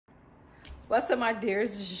What's up, my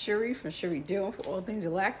dears? This is Sherry from Sherry Dealing for all things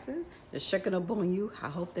relaxing. Just checking up on you. I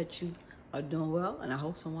hope that you are doing well, and I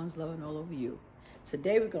hope someone's loving all over you.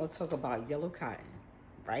 Today, we're going to talk about yellow cotton,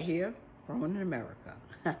 right here, grown in America.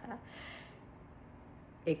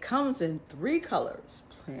 It comes in 3 colors,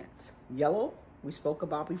 plants. Yellow, we spoke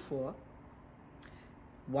about before.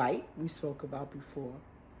 White, we spoke about before.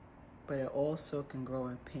 But it also can grow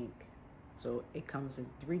in pink. So it comes in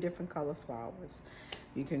 3 different color flowers.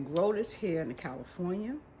 You can grow this here in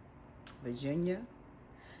California, Virginia.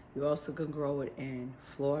 You also can grow it in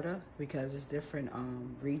Florida because it's different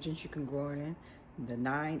regions you can grow it in. The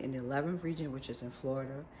 9 and 11th region, which is in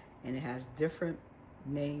Florida, and it has different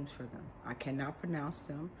names for them. I cannot pronounce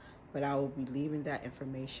them, but I will be leaving that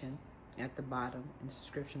information at the bottom in the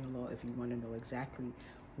description below if you want to know exactly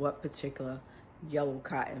what particular yellow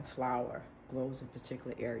cotton flower grows in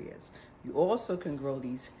particular areas. You also can grow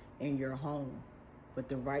these in your home with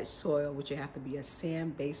the right soil, which you have to be a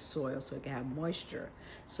sand-based soil so it can have moisture,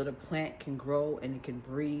 so the plant can grow and it can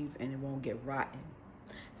breathe and it won't get rotten.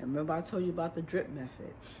 And remember I told you about the drip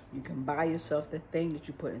method. You can buy yourself the thing that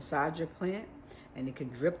you put inside your plant, and it can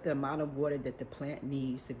drip the amount of water that the plant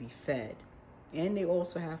needs to be fed. And they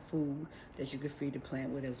also have food that you can feed the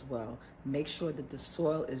plant with as well. Make sure that the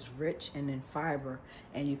soil is rich and in fiber,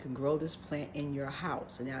 and you can grow this plant in your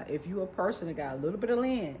house. Now, if you're a person that got a little bit of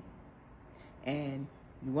land and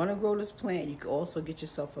you want to grow this plant, you can also get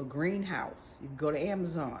yourself a greenhouse. You can go to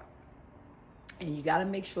Amazon. And you got to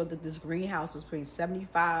make sure that this greenhouse is between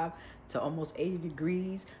 75 to almost 80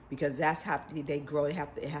 degrees, because that's how they grow. It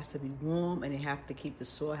has to be warm, and the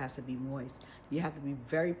soil has to be moist. You have to be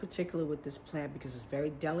very particular with this plant because it's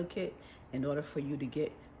very delicate in order for you to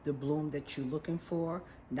get the bloom that you're looking for.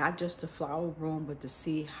 Not just the flower bloom, but to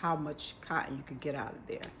see how much cotton you can get out of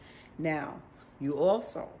there. Now, you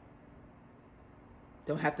also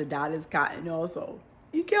don't have to dye this cotton also.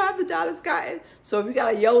 You can't have to dye this cotton. So if you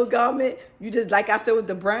got a yellow garment, you just, like I said with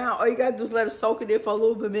the brown, all you got to do is let it soak in there for a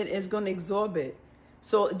little bit, and it's going to absorb it.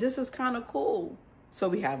 So this is kind of cool. So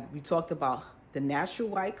we talked about the natural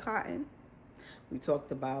white cotton. We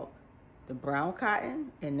talked about the brown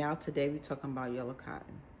cotton. And now today we're talking about yellow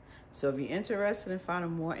cotton. So if you're interested in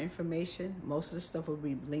finding more information, most of the stuff will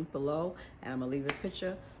be linked below. And I'm going to leave a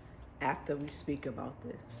picture after we speak about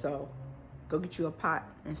this. So go get you a pot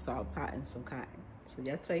and start potting some cotton. So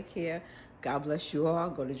y'all take care. God bless you all.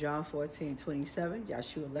 Go to John 14:27.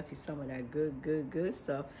 Yahshua left you some of that good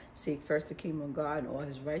stuff. Seek first the kingdom of God and all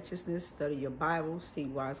his righteousness. Study your Bible.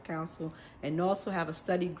 Seek wise counsel. And also have a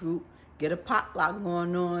study group. Get a potluck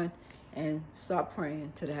going on. And start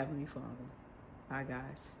praying to the Heavenly Father. Bye,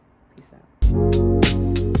 guys. Peace out.